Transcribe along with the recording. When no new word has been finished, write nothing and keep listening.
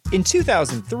In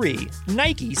 2003,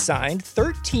 Nike signed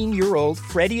 13-year-old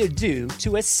Freddie Adu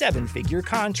to a 7-figure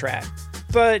contract.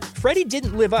 But Freddie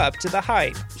didn't live up to the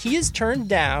hype. He has turned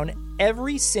down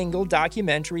every single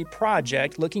documentary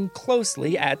project looking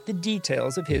closely at the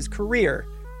details of his career.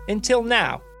 Until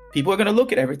now. People are going to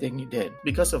look at everything you did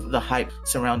because of the hype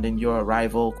surrounding your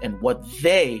arrival and what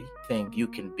they think you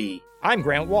can be. I'm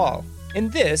Grant Wall,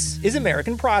 and this is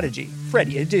American Prodigy,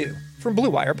 Freddie Adu, from Blue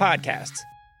Wire Podcasts.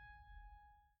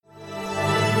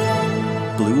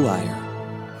 Blue Wire.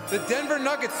 The Denver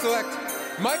Nuggets select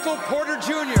Michael Porter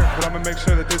Jr. But I'm going to make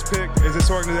sure that this pick is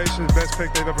this organization's best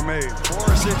pick they've ever made.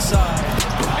 Morris inside.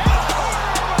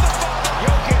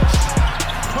 Jokic.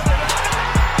 Put it up.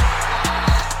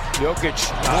 Jokic.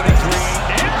 23.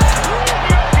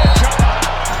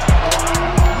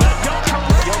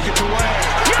 Jokic away.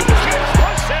 Jokic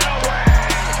puts it away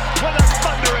with a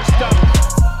thunderous dunk.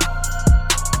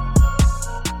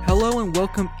 Hello and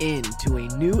welcome in to a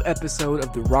new episode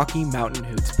of the Rocky Mountain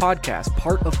Hoops podcast,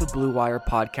 part of the Blue Wire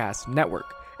Podcast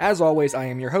Network. As always, I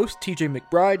am your host, TJ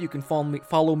McBride. You can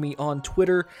follow me on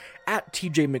Twitter at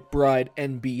TJ McBride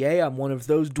NBA. I'm one of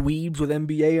those dweebs with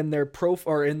NBA in their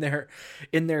profile or in their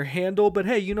handle. But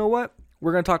hey, you know what?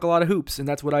 We're going to talk a lot of hoops, and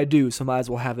that's what I do, so might as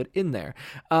well have it in there.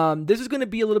 This is going to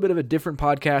be a little bit of a different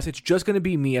podcast. It's just going to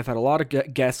be me. I've had a lot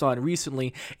of guests on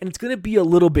recently, and it's going to be a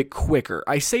little bit quicker.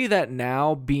 I say that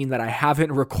now, being that I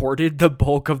haven't recorded the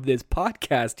bulk of this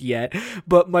podcast yet,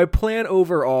 but my plan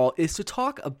overall is to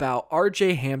talk about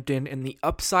RJ Hampton and the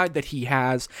upside that he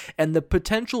has and the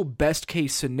potential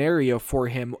best-case scenario for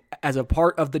him as a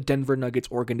part of the Denver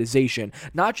Nuggets organization,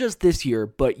 not just this year,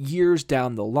 but years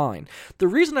down the line. The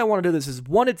reason I want to do this is,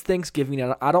 one, it's Thanksgiving,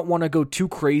 and I don't want to go too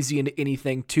crazy into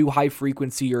anything too high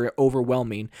frequency or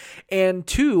overwhelming. And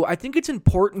two, I think it's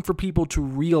important for people to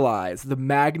realize the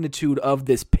magnitude of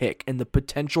this pick and the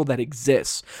potential that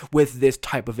exists with this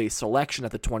type of a selection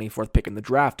at the 24th pick in the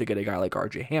draft to get a guy like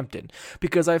RJ Hampton.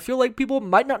 Because I feel like people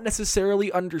might not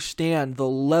necessarily understand the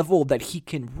level that he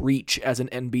can reach as an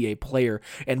NBA player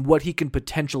and what he can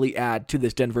potentially add to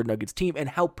this Denver Nuggets team and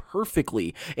how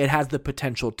perfectly it has the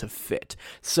potential to fit.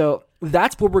 So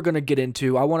that's what we're going to get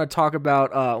into. I want to talk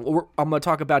about, I'm going to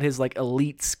talk about his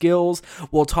elite skills.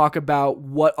 We'll talk about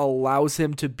what allows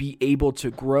him to be able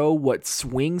to grow, what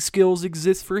swing skills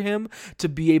exist for him to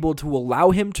be able to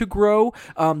allow him to grow,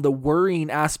 the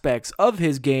worrying aspects of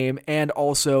his game, and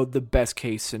also the best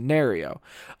case scenario.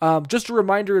 Just a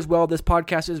reminder as well, this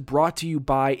podcast is brought to you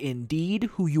by Indeed,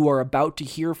 who you are about to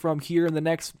hear from here in the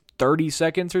next 30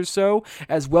 seconds or so,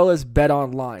 as well as Bet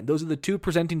Online. Those are the two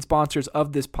presenting sponsors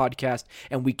of this podcast,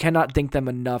 and we cannot thank them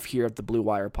enough here at the Blue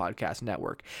Wire Podcast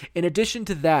Network. In addition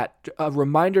to that, a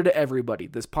reminder to everybody,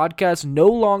 this podcast no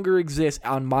longer exists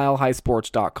on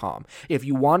milehighsports.com. If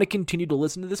you want to continue to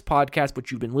listen to this podcast,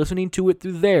 but you've been listening to it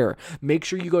through there, make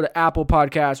sure you go to Apple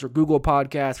Podcasts or Google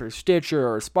Podcasts or Stitcher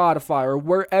or Spotify or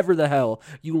wherever the hell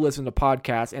you listen to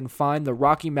podcasts and find the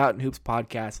Rocky Mountain Hoops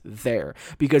podcast there,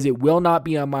 because it will not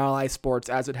be on Mile High Sports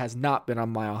as it has not been on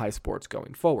Mile High Sports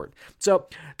going forward. So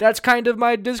that's kind of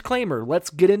my disclaimer. Let's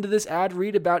get into this ad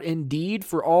read about Indeed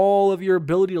for all of your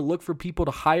ability to look for people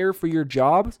to hire for your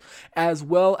jobs, as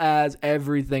well as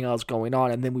everything else going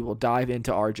on, and then we will dive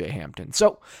into RJ Hampton.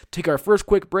 So take our first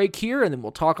quick break here, and then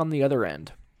we'll talk on the other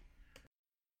end.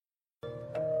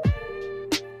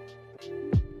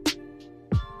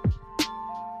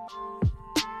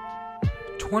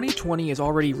 2020 has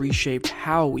already reshaped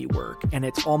how we work, and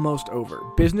it's almost over.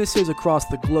 Businesses across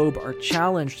the globe are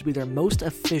challenged to be their most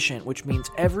efficient, which means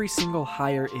every single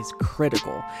hire is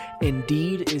critical.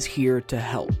 Indeed is here to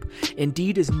help.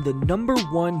 Indeed is the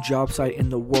 #1 job site in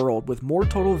the world with more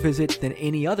total visits than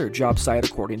any other job site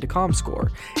according to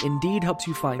ComScore. Indeed helps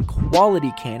you find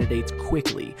quality candidates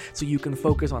quickly, so you can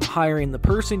focus on hiring the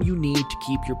person you need to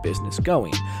keep your business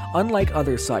going. Unlike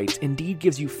other sites, Indeed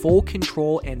gives you full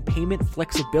control and payment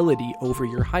flexibility over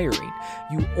your hiring.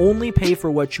 You only pay for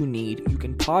what you need, you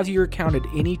can pause your account at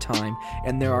any time,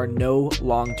 and there are no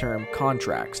long-term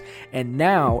contracts. And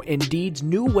now, Indeed's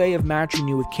new way of matching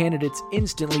you with candidates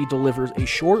instantly delivers a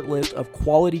short list of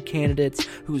quality candidates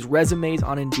whose resumes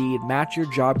on Indeed match your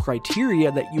job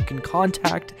criteria that you can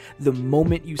contact the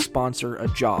moment you sponsor a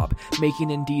job,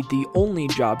 making Indeed the only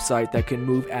job site that can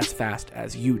move as fast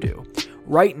as you do.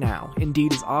 Right now,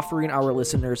 Indeed is offering our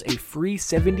listeners a free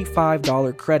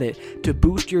 $75 credit to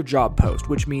boost your job post,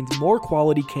 which means more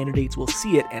quality candidates will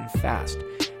see it and fast.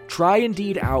 Try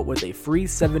Indeed out with a free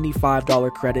 $75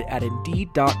 credit at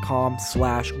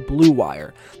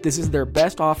Indeed.com/BlueWire. This is their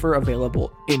best offer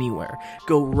available anywhere.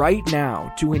 Go right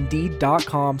now to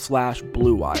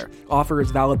Indeed.com/BlueWire. Offer is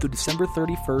valid through December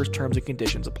 31st. Terms and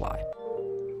conditions apply.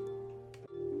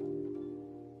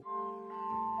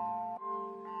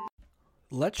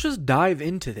 Let's just dive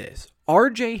into this.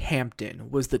 RJ Hampton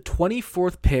was the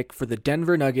 24th pick for the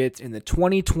Denver Nuggets in the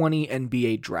 2020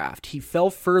 NBA draft. He fell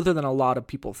further than a lot of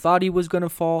people thought he was going to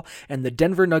fall, and the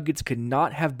Denver Nuggets could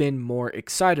not have been more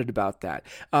excited about that.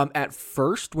 At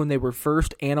first, when they were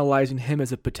first analyzing him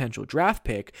as a potential draft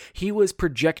pick, he was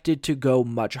projected to go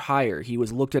much higher. He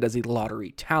was looked at as a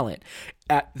lottery talent.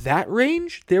 At that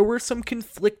range, there were some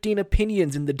conflicting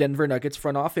opinions in the Denver Nuggets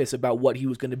front office about what he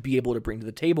was going to be able to bring to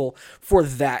the table for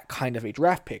that kind of a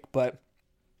draft pick. But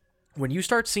when you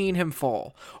start seeing him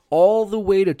fall all the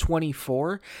way to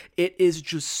 24, it is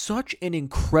just such an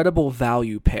incredible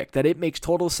value pick that it makes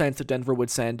total sense that Denver would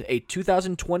send a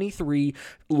 2023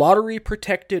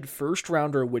 lottery-protected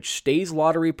first-rounder, which stays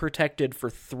lottery-protected for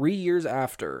 3 years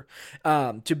after,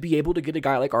 to be able to get a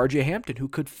guy like RJ Hampton, who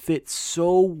could fit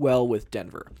so well with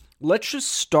Denver. Let's just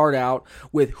start out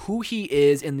with who he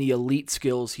is and the elite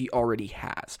skills he already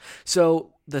has.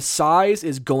 So the size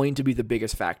is going to be the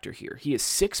biggest factor here. He is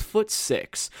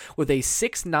 6'6" with a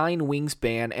 6'9"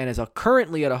 wingspan and is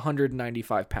currently at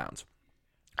 195 pounds.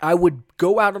 I would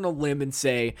go out on a limb and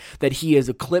say that he has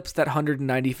eclipsed that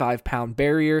 195-pound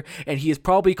barrier, and he is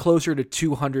probably closer to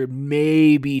 200,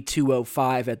 maybe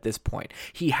 205 at this point.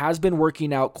 He has been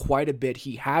working out quite a bit.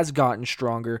 He has gotten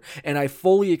stronger, and I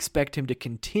fully expect him to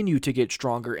continue to get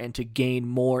stronger and to gain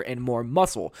more and more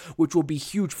muscle, which will be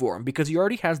huge for him because he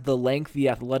already has the length, the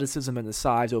athleticism, and the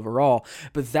size overall,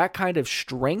 but that kind of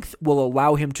strength will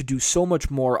allow him to do so much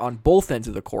more on both ends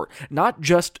of the court, not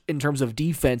just in terms of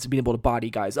defense and being able to body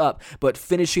guys up, but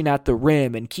finishing at the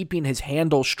rim and keeping his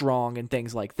handle strong and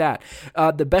things like that.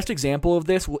 The best example of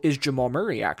this is Jamal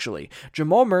Murray, actually.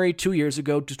 Jamal Murray 2 years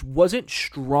ago just wasn't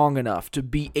strong enough to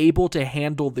be able to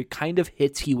handle the kind of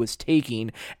hits he was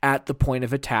taking at the point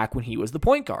of attack when he was the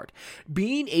point guard.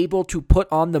 Being able to put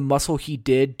on the muscle he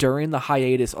did during the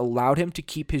hiatus allowed him to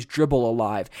keep his dribble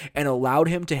alive and allowed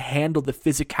him to handle the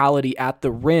physicality at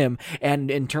the rim and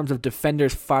in terms of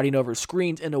defenders fighting over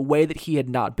screens in a way that he had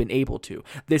not been able to.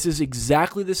 This is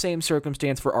exactly the same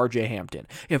circumstance for RJ Hampton.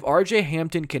 If RJ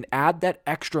Hampton can add that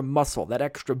extra muscle, that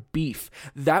extra beef,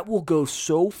 that will go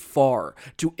so far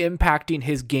to impacting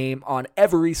his game on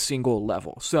every single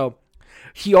level. So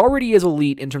he already is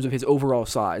elite in terms of his overall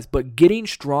size, but getting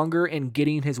stronger and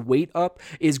getting his weight up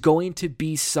is going to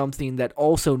be something that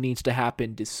also needs to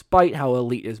happen despite how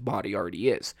elite his body already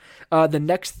is. The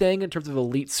next thing in terms of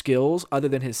elite skills, other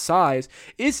than his size,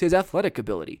 is his athletic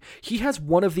ability. He has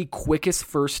one of the quickest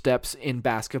first steps in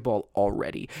basketball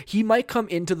already. He might come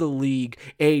into the league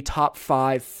a top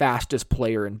 5 fastest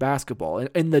player in basketball,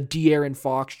 in the De'Aaron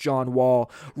Fox, John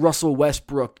Wall, Russell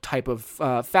Westbrook type of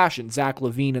fashion, Zach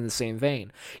LaVine in the same vein.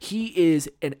 He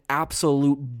is an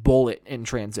absolute bullet in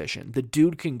transition. The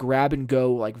dude can grab and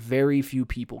go like very few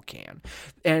people can.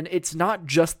 And it's not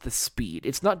just the speed.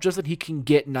 It's not just that he can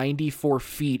get 94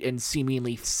 feet in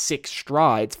seemingly 5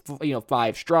 strides.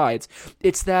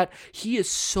 It's that he is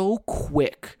so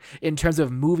quick in terms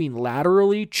of moving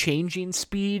laterally, changing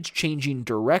speeds, changing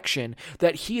direction,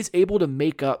 that he is able to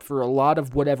make up for a lot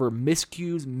of whatever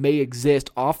miscues may exist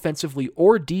offensively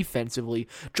or defensively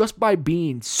just by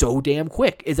being so damn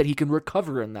quick, is that he can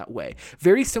recover in that way.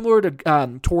 Very similar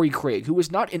to Torrey Craig, who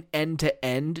was not an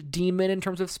end-to-end demon in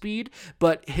terms of speed,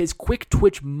 but his quick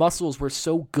twitch muscles were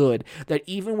so good that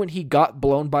even when he got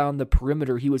blown by on the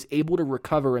perimeter, he was able to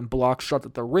recover and block shots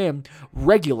at the rim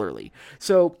regularly.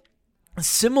 So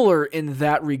similar in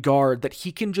that regard, that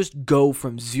he can just go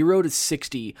from 0 to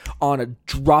 60 on a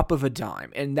drop of a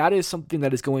dime. And that is something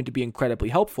that is going to be incredibly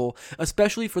helpful,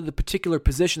 especially for the particular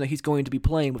position that he's going to be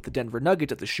playing with the Denver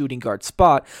Nuggets at the shooting guard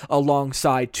spot,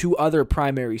 alongside 2 other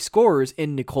primary scorers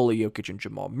in Nikola Jokic and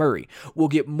Jamal Murray. We'll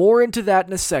get more into that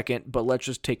in a second, but let's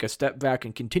just take a step back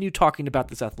and continue talking about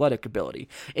this athletic ability.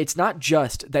 It's not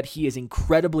just that he is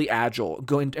incredibly agile,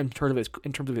 going in terms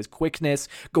of his quickness,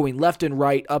 going left and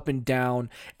right, up and down.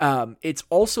 It's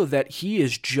also that he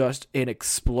is just an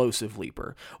explosive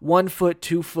leaper. 1 foot,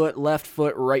 2 foot, left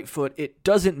foot, right foot, it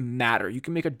doesn't matter. You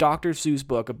can make a Dr. Seuss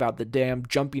book about the damn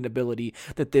jumping ability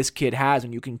that this kid has,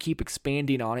 and you can keep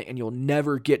expanding on it, and you'll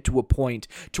never get to a point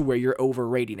to where you're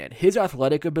overrating it. His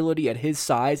athletic ability at his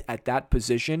size at that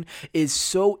position is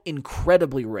so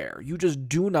incredibly rare. You just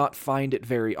do not find it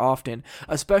very often,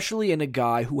 especially in a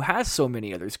guy who has so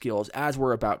many other skills, as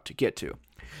we're about to get to.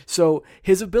 So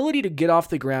his ability to get off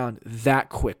the ground that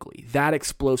quickly, that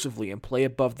explosively, and play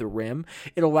above the rim,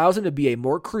 it allows him to be a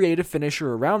more creative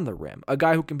finisher around the rim, a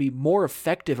guy who can be more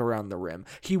effective around the rim.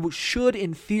 He should,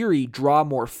 in theory, draw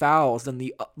more fouls than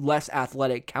the less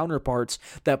athletic counterparts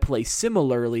that play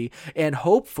similarly, and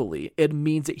hopefully it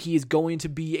means that he is going to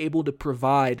be able to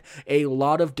provide a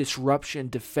lot of disruption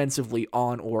defensively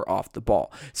on or off the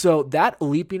ball. So that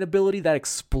leaping ability, that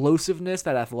explosiveness,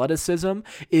 that athleticism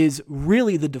is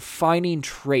really the defining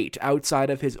trait outside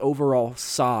of his overall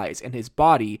size and his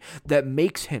body that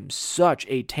makes him such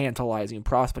a tantalizing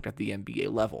prospect at the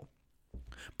NBA level.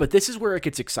 But this is where it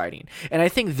gets exciting. And I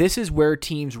think this is where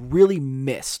teams really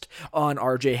missed on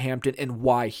RJ Hampton and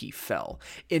why he fell.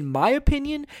 In my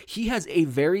opinion, he has a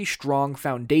very strong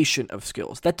foundation of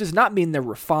skills. That does not mean they're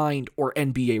refined or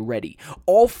NBA ready.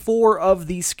 All 4 of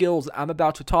these skills I'm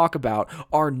about to talk about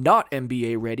are not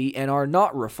NBA ready and are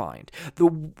not refined.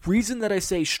 The reason that I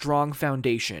say strong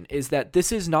foundation is that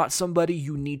this is not somebody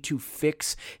you need to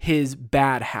fix his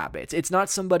bad habits. It's not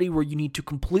somebody where you need to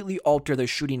completely alter their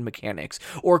shooting mechanics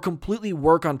or completely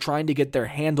work on trying to get their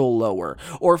handle lower,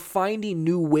 or finding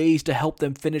new ways to help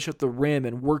them finish at the rim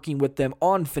and working with them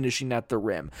on finishing at the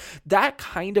rim. That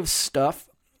kind of stuff,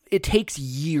 it takes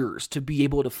years to be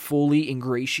able to fully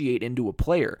ingratiate into a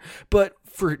player. But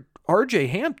for RJ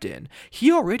Hampton,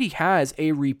 he already has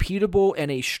a repeatable and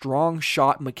a strong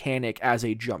shot mechanic as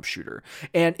a jump shooter.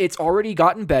 And it's already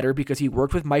gotten better because he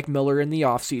worked with Mike Miller in the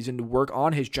offseason to work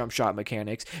on his jump shot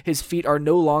mechanics. His feet are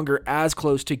no longer as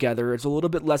close together. It's a little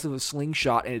bit less of a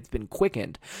slingshot and it's been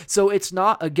quickened. So it's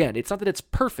not that it's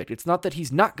perfect. It's not that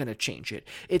he's not going to change it.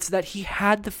 It's that he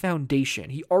had the foundation.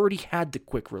 He already had the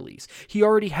quick release. He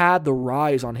already had the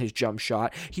rise on his jump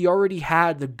shot. He already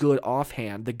had the good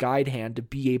offhand, the guide hand to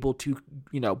be able to,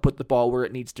 put the ball where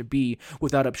it needs to be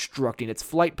without obstructing its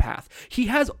flight path. He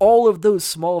has all of those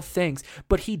small things,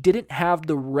 but he didn't have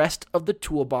the rest of the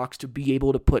toolbox to be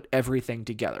able to put everything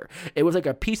together. It was like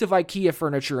a piece of IKEA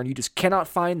furniture and you just cannot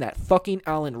find that fucking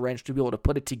Allen wrench to be able to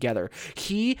put it together.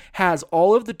 He has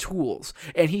all of the tools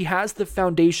and he has the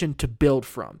foundation to build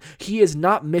from. He is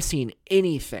not missing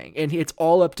anything and it's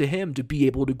all up to him to be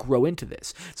able to grow into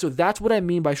this. So that's what I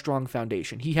mean by strong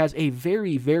foundation. He has a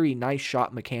very, very nice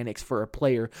shot mechanics for a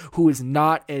player who is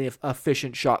not an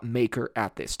efficient shot maker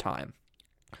at this time.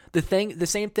 The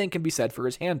same thing can be said for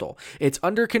his handle. It's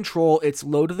under control, it's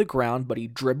low to the ground, but he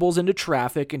dribbles into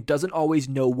traffic and doesn't always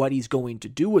know what he's going to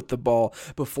do with the ball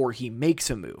before he makes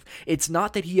a move. It's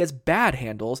not that he has bad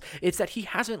handles, it's that he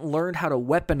hasn't learned how to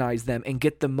weaponize them and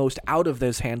get the most out of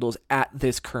those handles at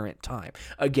this current time.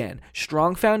 Again,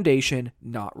 strong foundation,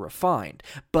 not refined.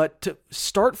 But to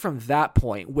start from that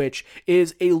point, which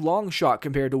is a long shot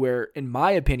compared to where, in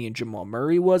my opinion, Jamal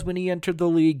Murray was when he entered the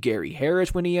league, Gary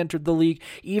Harris when he entered the league,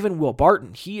 even Will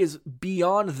Barton, he is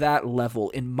beyond that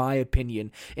level, in my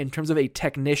opinion, in terms of a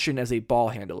technician as a ball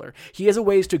handler. He has a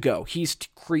ways to go. He's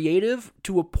creative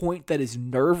to a point that is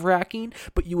nerve-wracking,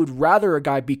 but you would rather a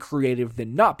guy be creative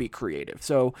than not be creative.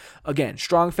 So, again,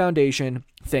 strong foundation,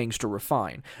 things to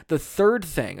refine. The third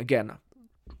thing, again,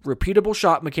 repeatable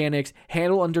shot mechanics,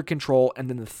 handle under control, and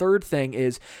then the third thing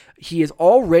is he is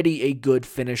already a good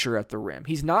finisher at the rim.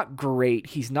 He's not great,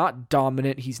 he's not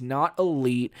dominant, he's not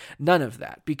elite, none of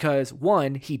that, because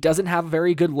one, he doesn't have a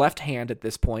very good left hand at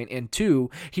this point, and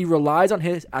two, he relies on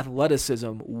his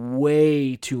athleticism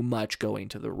way too much going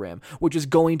to the rim, which is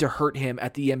going to hurt him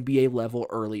at the NBA level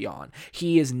early on.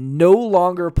 He is no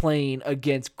longer playing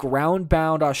against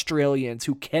ground-bound Australians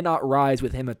who cannot rise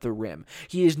with him at the rim.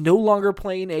 He is no longer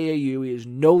playing AAU, he is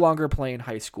no longer playing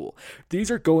high school. These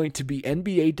are going to be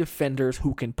NBA defenders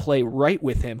who can play right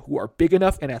with him, who are big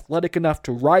enough and athletic enough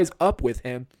to rise up with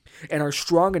him and are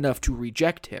strong enough to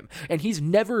reject him. And he's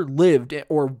never lived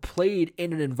or played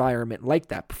in an environment like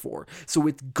that before. So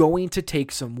it's going to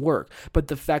take some work. But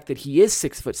the fact that he is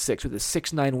 6'6" with a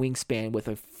 6'9" wingspan with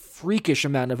a freakish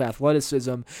amount of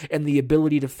athleticism and the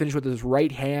ability to finish with his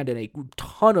right hand in a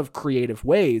ton of creative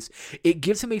ways, it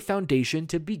gives him a foundation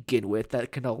to begin with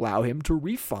that can allow him to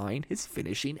refine his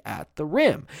finishing at the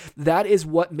rim. That is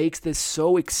what makes this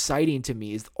so exciting to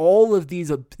me, is all of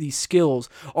these skills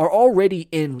are already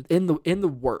in the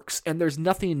works, and there's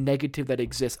nothing negative that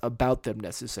exists about them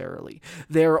necessarily.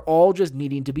 They're all just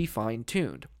needing to be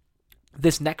fine-tuned.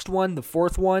 This next one, the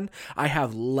fourth one, I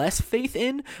have less faith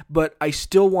in, but I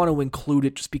still want to include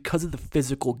it just because of the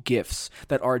physical gifts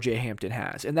that RJ Hampton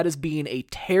has, and that is being a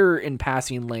terror in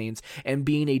passing lanes and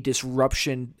being a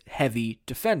disruption-heavy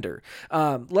defender.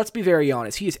 Let's be very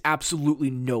honest, he has absolutely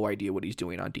no idea what he's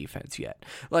doing on defense yet.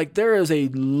 Like, there is a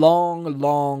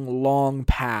long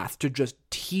path to just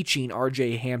teaching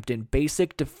RJ Hampton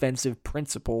basic defensive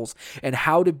principles and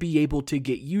how to be able to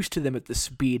get used to them at the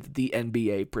speed that the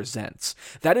NBA presents.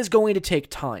 That is going to take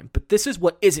time, but this is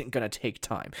what isn't going to take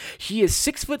time. He is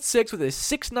 6'6" with a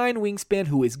 6'9" wingspan,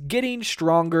 who is getting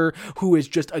stronger, who is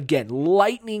just, again,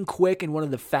 lightning quick and one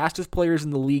of the fastest players in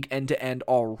the league end to end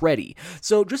already.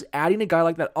 So just adding a guy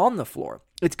like that on the floor,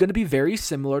 it's going to be very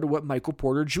similar to what Michael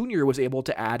Porter Jr. was able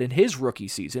to add in his rookie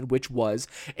season, which was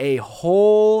a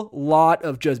whole lot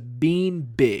of just being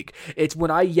big. It's when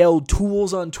I yelled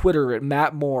tools on Twitter at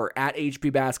Matt Moore, at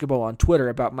HB Basketball on Twitter,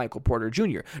 about Michael Porter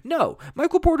Jr. No,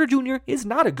 Michael Porter Jr. is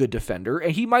not a good defender,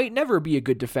 and he might never be a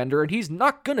good defender, and he's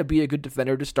not going to be a good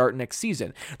defender to start next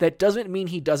season. That doesn't mean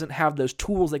he doesn't have those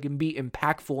tools that can be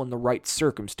impactful in the right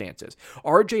circumstances.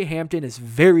 RJ Hampton is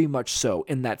very much so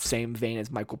in that same vein as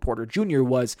Michael Porter Jr.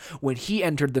 was when he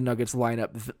entered the Nuggets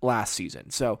lineup last season.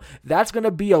 So that's going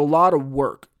to be a lot of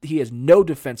work. He has no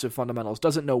defensive fundamentals,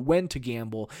 doesn't know when to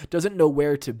gamble, doesn't know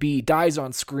where to be, dies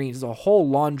on screens. There's a whole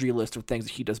laundry list of things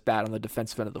that he does bad on the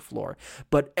defensive end of the floor.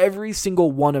 But every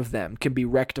single one of them can be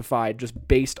rectified just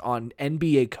based on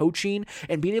NBA coaching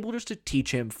and being able just to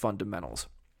teach him fundamentals.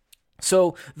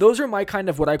 So those are my kind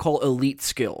of what I call elite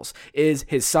skills, is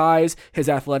his size, his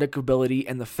athletic ability,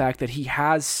 and the fact that he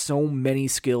has so many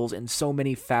skills and so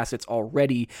many facets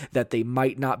already that they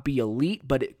might not be elite,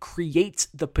 but it creates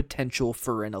the potential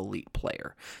for an elite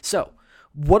player. So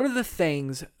what are the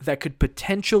things that could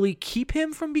potentially keep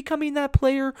him from becoming that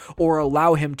player or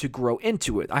allow him to grow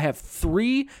into it? I have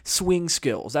 3 swing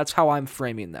skills. That's how I'm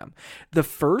framing them. The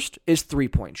first is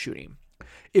three-point shooting.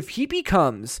 If he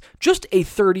becomes just a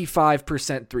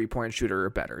 35% three-point shooter or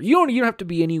better, you don't have to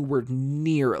be anywhere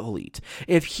near elite.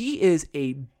 If he is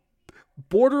a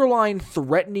borderline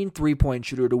threatening three-point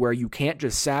shooter to where you can't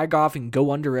just sag off and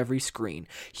go under every screen,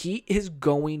 he is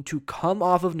going to come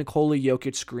off of Nikola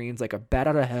Jokic screens like a bat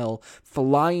out of hell,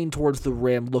 flying towards the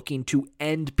rim, looking to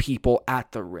end people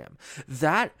at the rim.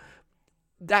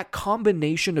 That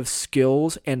combination of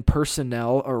skills and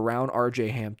personnel around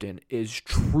RJ Hampton is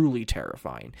truly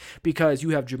terrifying, because you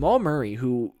have Jamal Murray,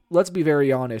 who, let's be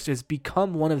very honest, has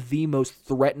become one of the most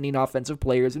threatening offensive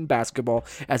players in basketball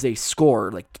as a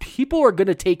scorer. Like, people are going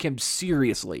to take him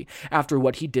seriously after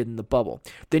what he did in the bubble.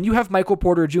 Then you have Michael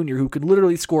Porter Jr., who can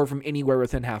literally score from anywhere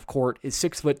within half court, is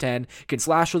 6'10", can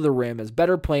slash to the rim, has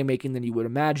better playmaking than you would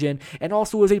imagine, and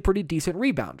also is a pretty decent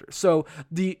rebounder. So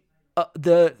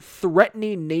the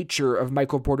threatening nature of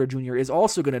Michael Porter Jr. is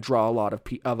also going to draw a lot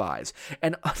of eyes.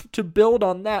 And to build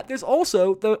on that, there's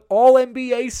also the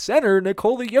All-NBA center,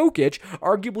 Nikola Jokic,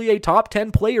 arguably a top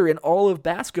 10 player in all of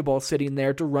basketball, sitting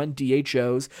there to run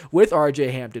DHOs with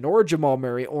RJ Hampton or Jamal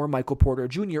Murray or Michael Porter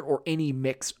Jr. or any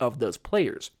mix of those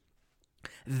players.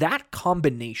 That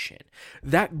combination,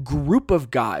 that group of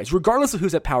guys, regardless of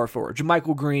who's at power forward,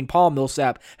 JaMychal Green, Paul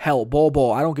Millsap, hell,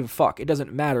 Bol, I don't give a fuck. It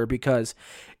doesn't matter, because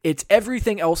it's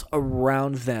everything else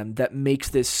around them that makes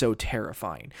this so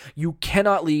terrifying. You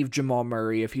cannot leave Jamal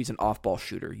Murray if he's an off-ball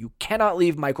shooter. You cannot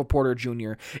leave Michael Porter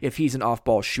Jr. if he's an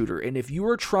off-ball shooter. And if you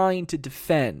are trying to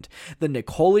defend the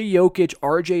Nikola Jokic,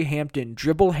 RJ Hampton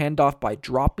dribble handoff by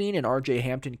dropping and RJ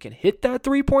Hampton can hit that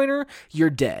three-pointer,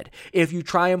 you're dead. If you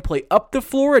try and play up the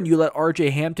floor and you let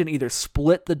RJ Hampton either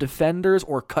split the defenders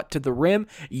or cut to the rim,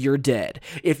 you're dead.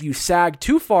 If you sag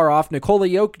too far off, Nikola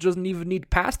Jokic doesn't even need to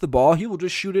pass the ball. He will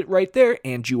just shoot it right there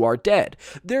and you are dead.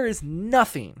 There is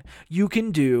nothing you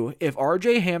can do if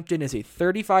RJ Hampton is a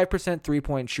 35%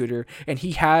 three-point shooter and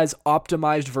he has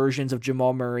optimized versions of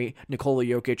Jamal Murray, Nikola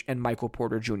Jokic, and Michael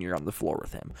Porter Jr. on the floor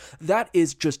with him. That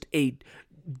is just a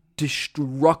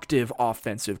destructive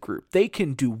offensive group. They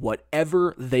can do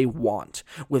whatever they want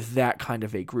with that kind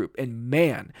of a group. And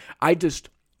man, I just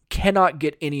cannot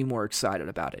get any more excited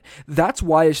about it. That's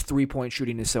why his three-point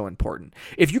shooting is so important.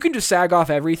 If you can just sag off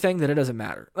everything, then it doesn't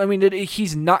matter. I mean,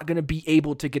 he's not going to be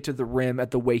able to get to the rim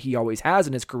at the way he always has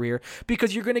in his career,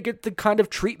 because you're going to get the kind of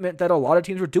treatment that a lot of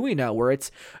teams are doing now, where it's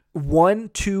 1,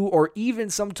 2, or even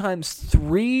sometimes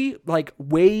 3 like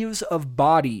waves of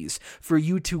bodies for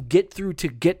you to get through to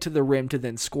get to the rim to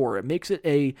then score. It makes it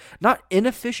a not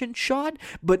inefficient shot,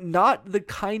 but not the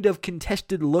kind of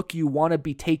contested look you want to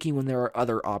be taking when there are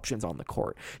other options on the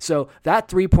court. So that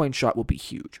three-point shot will be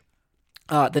huge.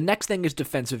 The next thing is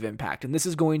defensive impact, and this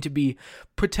is going to be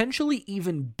potentially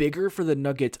even bigger for the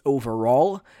Nuggets'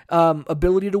 overall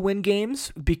ability to win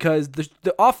games because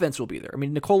the offense will be there. I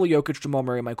mean, Nikola Jokic, Jamal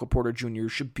Murray, Michael Porter Jr.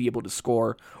 should be able to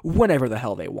score whenever the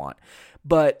hell they want.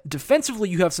 But defensively,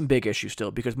 you have some big issues still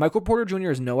because Michael Porter Jr.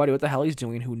 has no idea what the hell he's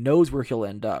doing, who knows where he'll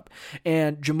end up.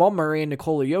 And Jamal Murray and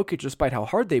Nikola Jokic, despite how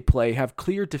hard they play, have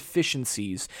clear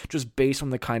deficiencies just based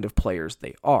on the kind of players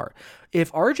they are.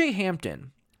 If RJ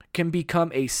Hampton can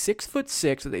become a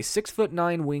 6'6" with a 6'9"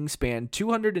 wingspan,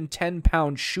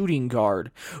 210-pound shooting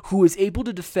guard who is able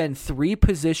to defend 3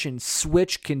 positions,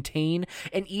 switch, contain,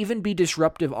 and even be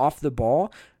disruptive off the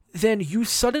ball, then you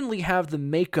suddenly have the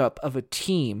makeup of a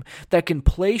team that can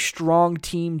play strong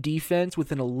team defense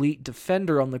with an elite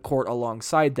defender on the court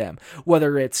alongside them.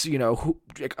 Whether it's,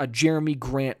 a Jeremy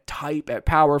Grant type at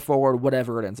power forward,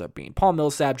 whatever it ends up being. Paul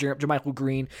Millsap, JaMychal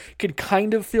Green can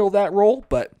kind of fill that role,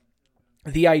 but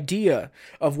the idea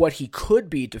of what he could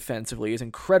be defensively is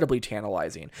incredibly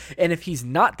tantalizing. And if he's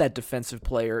not that defensive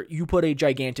player, you put a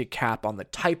gigantic cap on the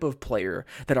type of player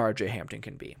that RJ Hampton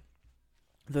can be.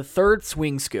 The third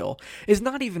swing skill is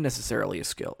not even necessarily a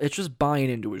skill. It's just buying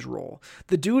into his role.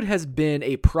 The dude has been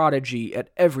a prodigy at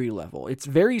every level. It's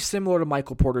very similar to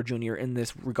Michael Porter Jr. in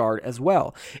this regard as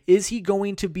well. Is he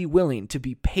going to be willing to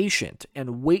be patient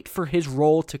and wait for his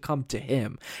role to come to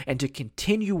him and to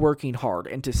continue working hard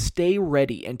and to stay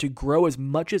ready and to grow as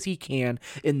much as he can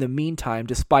in the meantime,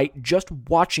 despite just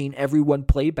watching everyone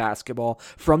play basketball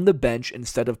from the bench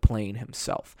instead of playing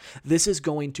himself? This is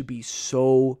going to be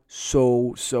so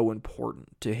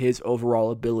important to his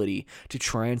overall ability to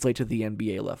translate to the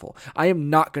NBA level. I am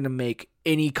not going to make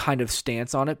any kind of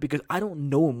stance on it because I don't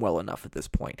know him well enough at this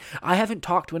point. I haven't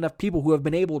talked to enough people who have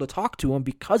been able to talk to him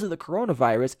because of the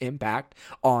coronavirus impact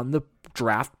on the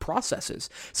draft processes.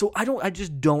 So I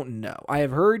just don't know. I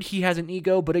have heard he has an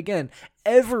ego, but again,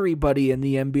 everybody in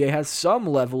the NBA has some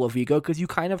level of ego because you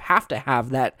kind of have to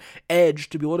have that edge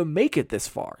to be able to make it this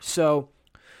far. So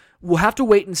we'll have to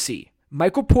wait and see.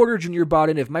 Michael Porter Jr. bought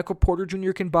in. If Michael Porter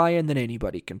Jr. can buy in, then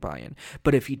anybody can buy in.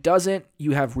 But if he doesn't,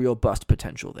 you have real bust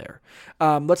potential there.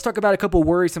 Let's talk about a couple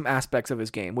worrisome aspects of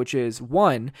his game, which is,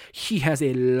 one, he has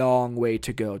a long way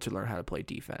to go to learn how to play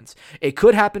defense. It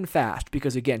could happen fast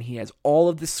because, again, he has all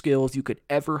of the skills you could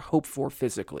ever hope for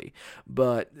physically.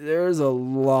 But there's a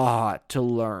lot to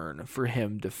learn for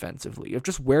him defensively of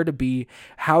just where to be,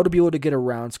 how to be able to get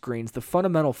around screens, the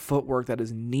fundamental footwork that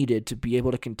is needed to be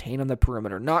able to contain on the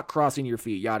perimeter, not crossing your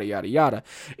feet, yada, yada, yada.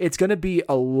 It's going to be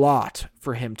a lot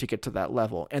for him to get to that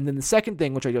level. And then the second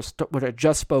thing, which I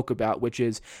just spoke about, which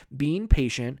is being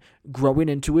patient, growing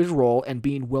into his role, and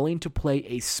being willing to play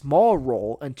a small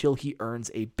role until he earns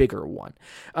a bigger one.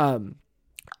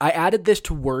 I added this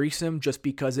to worrisome just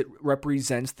because it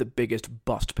represents the biggest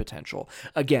bust potential.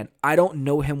 Again, I don't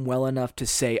know him well enough to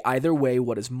say either way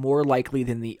what is more likely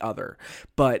than the other,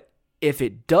 but if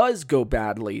it does go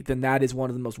badly, then that is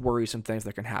one of the most worrisome things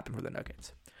that can happen for the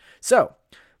Nuggets. So,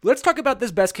 let's talk about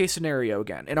this best case scenario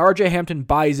again. And RJ Hampton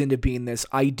buys into being this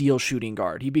ideal shooting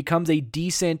guard. He becomes a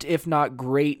decent, if not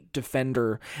great,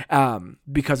 defender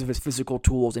because of his physical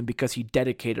tools and because he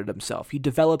dedicated himself. He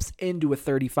develops into a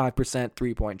 35%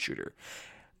 three-point shooter.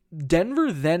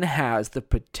 Denver then has the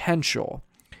potential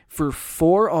for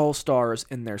 4 All-Stars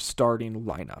in their starting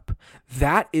lineup.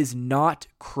 That is not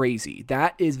crazy.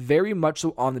 That is very much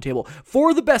so on the table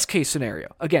for the best case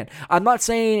scenario. Again, I'm not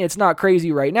saying it's not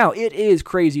crazy right now. It is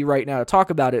crazy right now to talk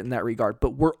about it in that regard,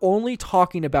 but we're only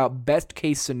talking about best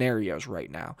case scenarios right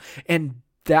now. And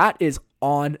that is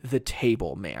on the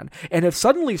table, man. And if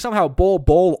suddenly somehow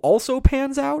Bol also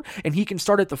pans out and he can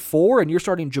start at the 4 and you're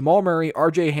starting Jamal Murray,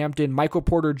 RJ Hampton, Michael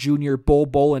Porter Jr.,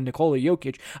 Bol, and Nikola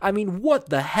Jokic, I mean, what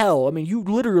the hell? I mean, you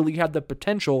literally have the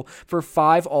potential for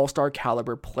 5 all-star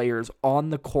caliber players on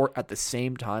the court at the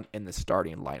same time in the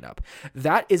starting lineup.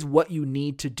 That is what you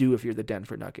need to do if you're the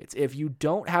Denver Nuggets. If you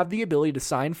don't have the ability to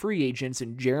sign free agents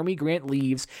and Jeremy Grant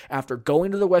leaves after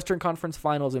going to the Western Conference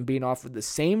Finals and being offered the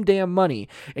same damn money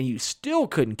and you still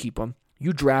couldn't keep them,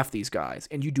 you draft these guys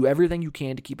and you do everything you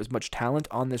can to keep as much talent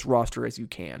on this roster as you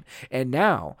can. And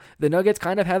now the Nuggets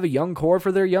kind of have a young core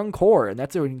for their young core, and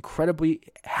that's an incredibly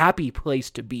happy place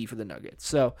to be for the Nuggets.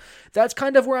 So that's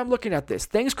kind of where I'm looking at this.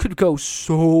 Things could go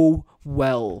so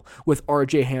well with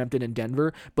RJ Hampton in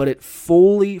Denver, but it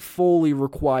fully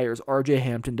requires RJ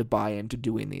Hampton to buy into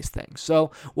doing these things. So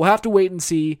we'll have to wait and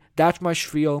see. That's my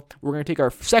spiel. We're going to take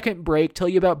our second break, tell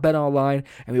you about Bet Online,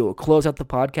 and we will close out the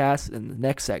podcast in the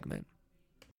next segment.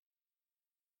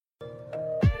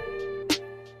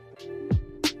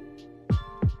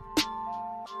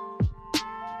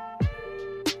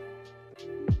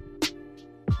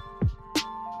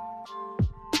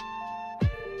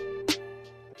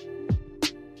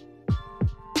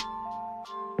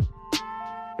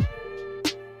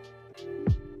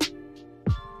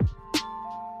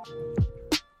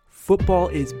 football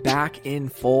is back in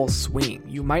full swing.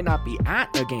 You might not be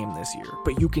at a game this year,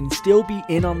 but you can still be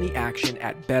in on the action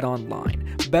at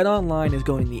BetOnline. BetOnline is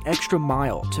going the extra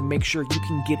mile to make sure you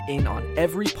can get in on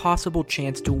every possible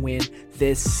chance to win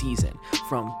this season.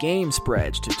 From game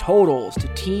spreads to totals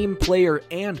to team, player,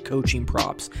 and coaching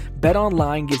props,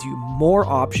 BetOnline gives you more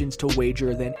options to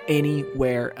wager than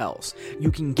anywhere else. You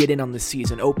can get in on the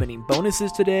season opening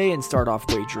bonuses today and start off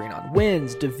wagering on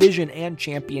wins, division, and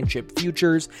championship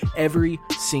futures every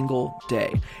single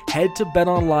day. Head to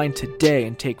BetOnline today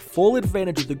and take full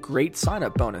advantage of the great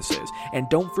sign-up bonuses. And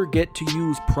don't forget to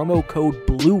use promo code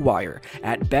BLUEWIRE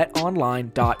at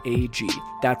betonline.ag.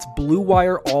 That's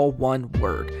BLUEWIRE, all one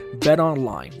word.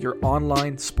 BetOnline, your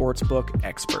online sportsbook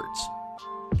experts.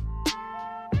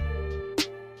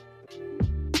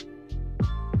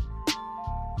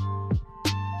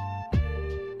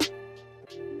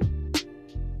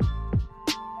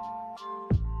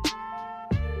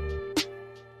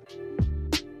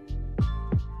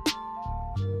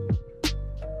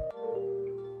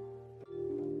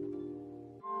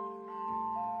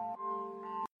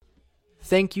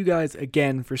 Thank you guys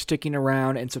again for sticking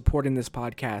around and supporting this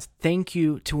podcast. Thank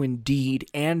you to Indeed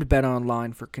and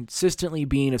BetOnline for consistently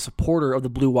being a supporter of the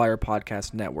Blue Wire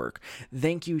Podcast Network.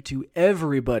 Thank you to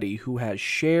everybody who has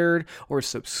shared or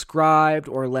subscribed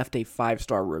or left a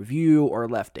 5-star review or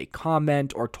left a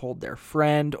comment or told their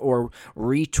friend or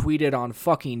retweeted on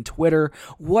fucking Twitter,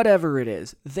 whatever it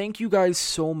is. Thank you guys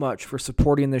so much for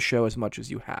supporting the show as much as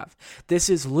you have. This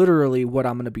is literally what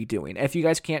I'm going to be doing. If you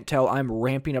guys can't tell, I'm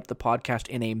ramping up the podcast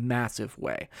in a massive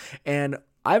way, and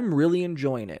I'm really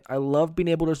enjoying it. I love being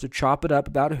able to chop it up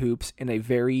about hoops in a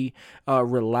very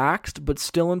relaxed but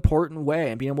still important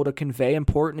way, and being able to convey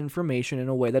important information in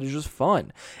a way that is just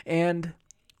fun. And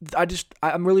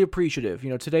I'm really appreciative.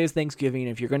 Today is Thanksgiving.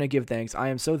 If you're going to give thanks, I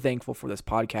am so thankful for this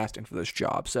podcast and for this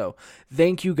job. So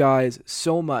thank you guys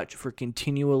so much for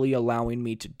continually allowing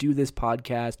me to do this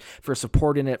podcast, for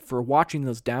supporting it, for watching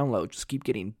those downloads just keep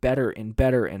getting better and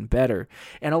better and better,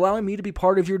 and allowing me to be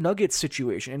part of your Nuggets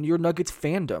situation and your Nuggets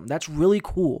fandom. That's really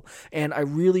cool. And I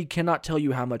really cannot tell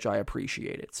you how much I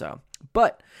appreciate it.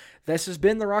 But this has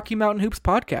been the Rocky Mountain Hoops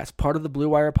Podcast, part of the Blue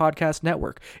Wire Podcast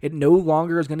Network. It no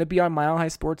longer is going to be on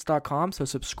milehighsports.com, so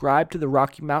subscribe to the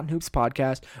Rocky Mountain Hoops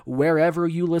Podcast wherever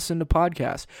you listen to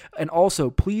podcasts. And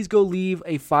also, please go leave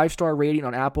a 5-star rating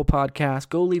on Apple Podcasts.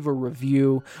 Go leave a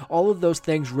review. All of those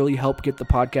things really help get the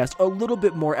podcast a little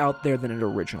bit more out there than it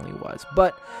originally was.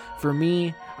 But for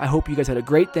me, I hope you guys had a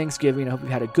great Thanksgiving. I hope you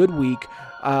had a good week.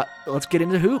 Let's get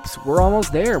into hoops. We're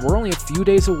almost there. We're only a few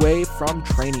days away from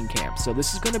training camp. So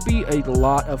this is going to be a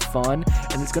lot of fun,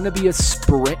 and it's going to be a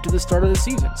sprint to the start of the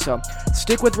season. So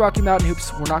stick with Rocky Mountain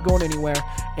Hoops. We're not going anywhere,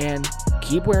 and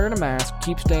keep wearing a mask,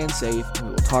 keep staying safe, and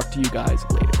we will talk to you guys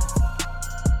later.